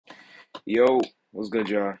Yo, what's good,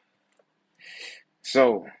 y'all?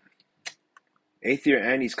 So, eighth year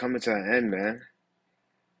Annie's coming to an end, man.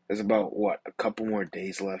 There's about what, a couple more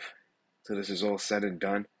days left till this is all said and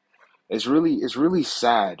done. It's really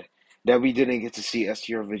sad that we didn't get to see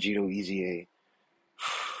STR Vegito Easy A.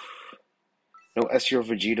 No STR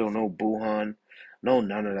Vegito, no Buhan, no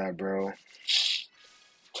none of that, bro.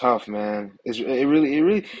 Tough, man.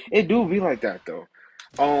 It do be like that though.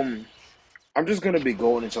 Um, I'm just gonna be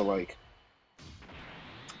going into like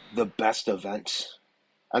the best events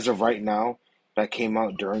as of right now that came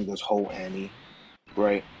out during this whole Annie.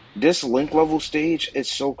 Right. This link level stage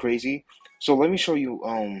is so crazy. So let me show you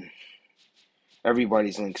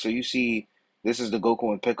everybody's link. So you see this is the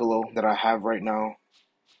Goku and Piccolo that I have right now.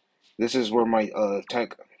 This is where my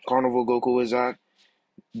tech carnival Goku is at.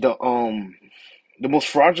 The most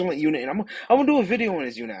fraudulent unit, and I'm gonna do a video on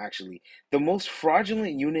this unit actually. The most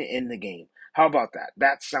fraudulent unit in the game. How about that?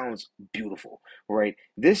 That sounds beautiful, right?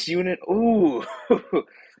 This unit, ooh,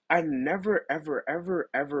 I never, ever, ever,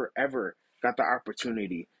 ever, ever got the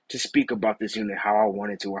opportunity to speak about this unit how I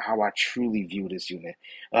wanted to or how I truly view this unit.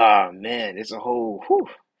 Ah, man, it's a whole, whew,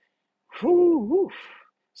 whew.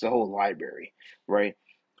 It's a whole library, right?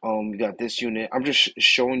 You got this unit. I'm just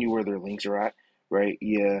showing you where their links are at, right?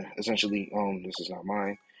 Yeah, essentially, this is not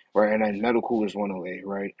mine, right? And then Metal Coolers 108,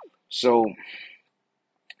 right? So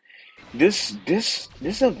this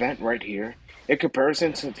event right here, in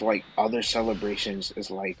comparison to like other celebrations,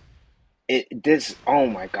 is like this. Oh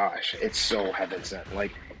my gosh, it's so heaven sent.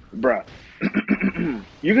 Like, bruh,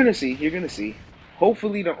 you're gonna see.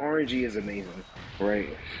 Hopefully the RNG is amazing, right?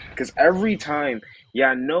 Because every time, yeah,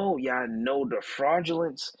 I know the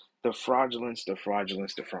fraudulence. Every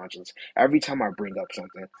time I bring up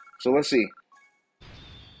something. So let's see.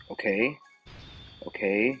 Okay,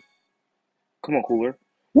 okay. Come on, cooler.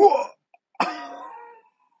 Whoa!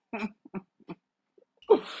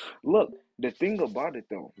 Look, the thing about it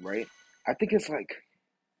though, right? I think it's like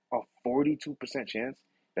a 42% chance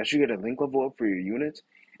that you get a link level up for your units,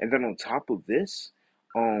 and then on top of this,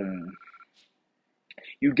 um,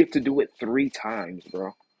 you get to do it 3 times,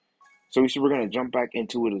 bro. So we see we're gonna jump back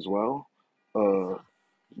into it as well. Uh,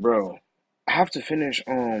 bro, I have to finish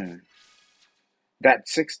the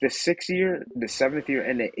 6th year, the 7th year,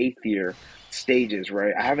 and the 8th year stages,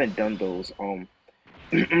 right? I haven't done those. I'm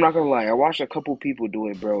not gonna lie, I watched a couple people do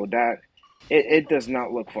it, bro. It does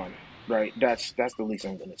not look fun, right? That's the least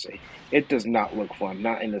I'm gonna say. It does not look fun,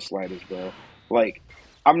 not in the slightest, bro. Like,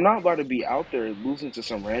 I'm not about to be out there losing to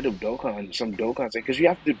some random Dokkan, some Dokkan thing, because you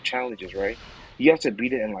have to do challenges, right? You have to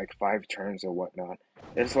beat it in like 5 turns or whatnot.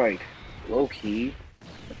 It's like low key,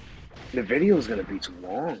 the video is gonna be too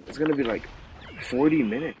long. It's gonna be like 40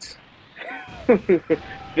 minutes,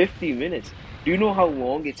 50 minutes. Do you know how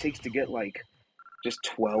long it takes to get like just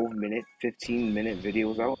 12-minute, 15-minute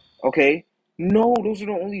videos out? Okay. No, those are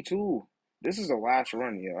the only two. This is the last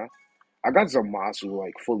run, yeah. I got Zamasu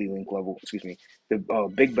like fully link level, excuse me. The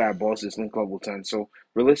big bad boss is link level 10. So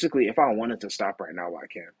realistically, if I wanted to stop right now, I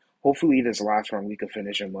can. Hopefully this last run we can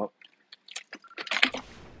finish him up.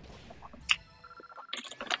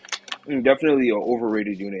 Definitely an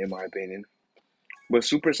overrated unit in my opinion. But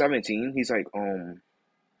Super 17, he's like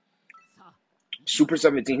Super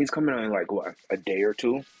 17, he's coming out in like what, a day or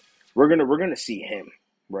two. We're gonna see him,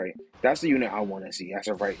 right? That's the unit I want to see as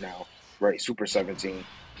of right now, right? Super 17.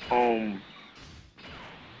 Um,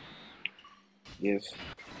 yes,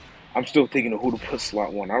 I'm still thinking of who to put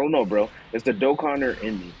slot one. I don't know, bro. It's the Dokkan or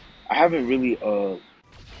Indy. I haven't really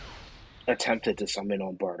attempted to summon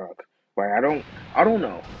on Bardock. Like I don't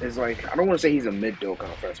know. It's like I don't want to say he's a mid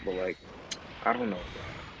Dokkan fest, but like I don't know,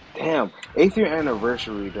 bro. Damn, 8th year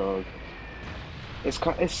anniversary, dog.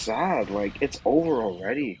 It's sad. Like it's over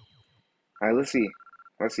already. All right, let's see.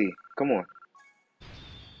 Let's see. Come on.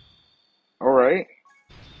 All right.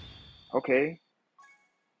 Okay.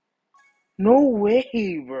 No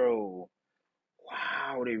way, bro.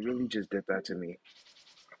 Wow, they really just did that to me.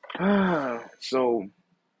 So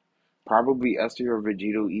probably Esther or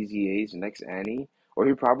Vegito Easy A's next Annie, or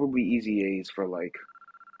he probably Easy A's for like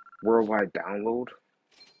worldwide download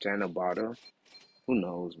to Anabata. Who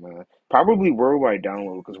knows, man? Probably worldwide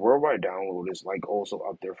download because worldwide download is like also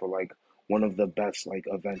up there for like one of the best like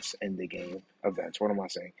events in the game. Events. What am I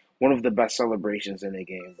saying? One of the best celebrations in the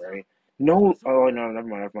game, right? No, oh no, never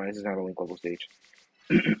mind, never mind. This is not a link level stage.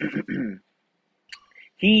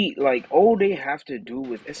 He like all they have to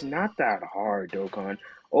do is it's not that hard, Dokkan.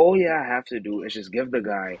 All you have to do is just give the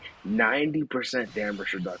guy 90%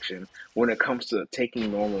 damage reduction when it comes to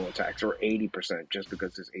taking normal attacks, or 80% just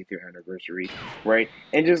because it's 8th year anniversary, right?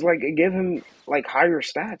 And just like give him like higher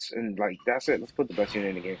stats, and like that's it. Let's put the best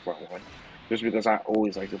unit in the game front one. Just because I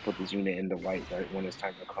always like to put this unit in the light right when it's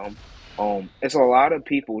time to come. It's a lot of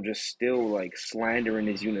people just still like slandering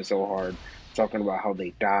this unit so hard, talking about how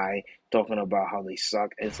they die, talking about how they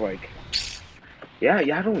suck. It's like, yeah,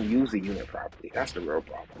 y'all don't use the unit properly. That's the real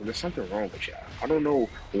problem. There's something wrong with y'all. I don't know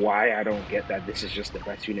why I don't get that this is just the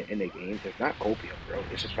best unit in the game. It's not copium, bro.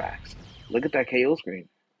 It's just facts. Look at that KO screen.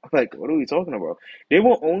 Like, what are we talking about? They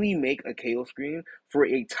will only make a KO screen for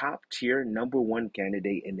a top tier #1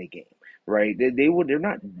 candidate in the game, right? They're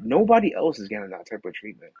not. Nobody else is getting that type of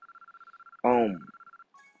treatment. Um,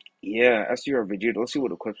 yeah, STR Vegeta. Let's see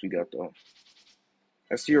what equips we got though.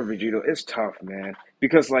 STR Vegito is tough, man.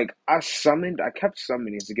 Because like I kept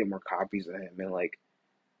summoning to get more copies of him, and like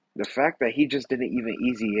the fact that he just didn't even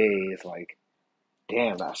easy A is like,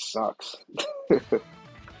 damn, that sucks.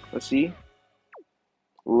 Let's see.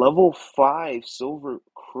 Level 5 silver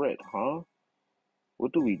crit, huh?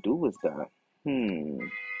 What do we do with that? Hmm.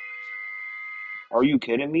 Are you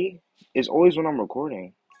kidding me? It's always when I'm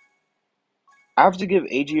recording. I have to give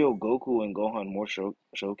AGO, Goku, and Gohan more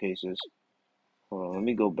showcases. Hold on, let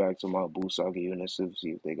me go back to my Busagi units to see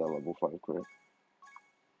if they got level 5 crit.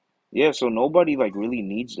 Yeah, so nobody like really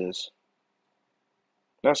needs this.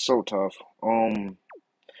 That's so tough.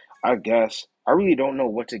 I guess I really don't know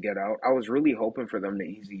what to get out. I was really hoping for them to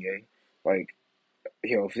easy A. Like,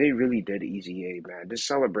 yo, if they really did easy A, man, this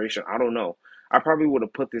celebration, I don't know. I probably would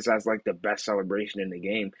have put this as like the best celebration in the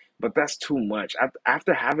game, but that's too much.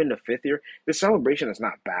 After having the 5th year, the celebration is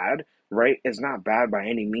not bad, right? It's not bad by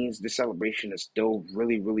any means. This celebration is still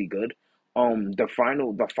really, really good. The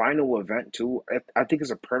final event too, I think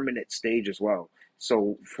is a permanent stage as well.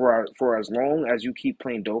 So for as long as you keep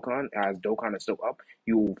playing Dokkan, as Dokkan is still up,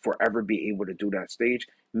 you will forever be able to do that stage.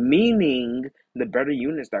 Meaning the better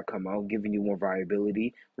units that come out, giving you more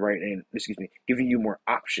viability, right? And excuse me, giving you more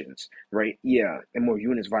options, right? Yeah, and more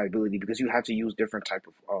units viability because you have to use different type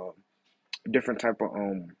of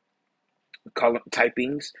color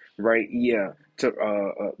typings, right? Yeah, to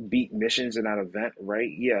beat missions in that event,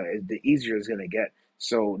 right? Yeah, the easier it's gonna get.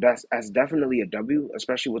 So that's definitely a W,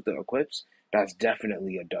 especially with the equips. That's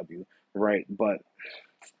definitely a W, right? But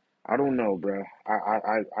I don't know, bro.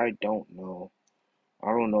 I don't know. I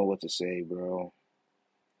don't know what to say, bro.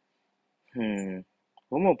 Who am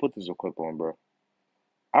I gonna put this equip on, bro?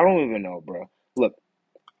 I don't even know, bro. Look,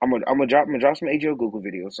 I'm gonna drop some AGO Google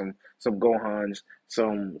videos, some Gohans,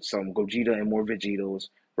 some Gogeta and more Vegetos.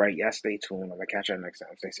 Right? Yeah, stay tuned. I'm gonna catch you next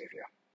time. Stay safe, yeah.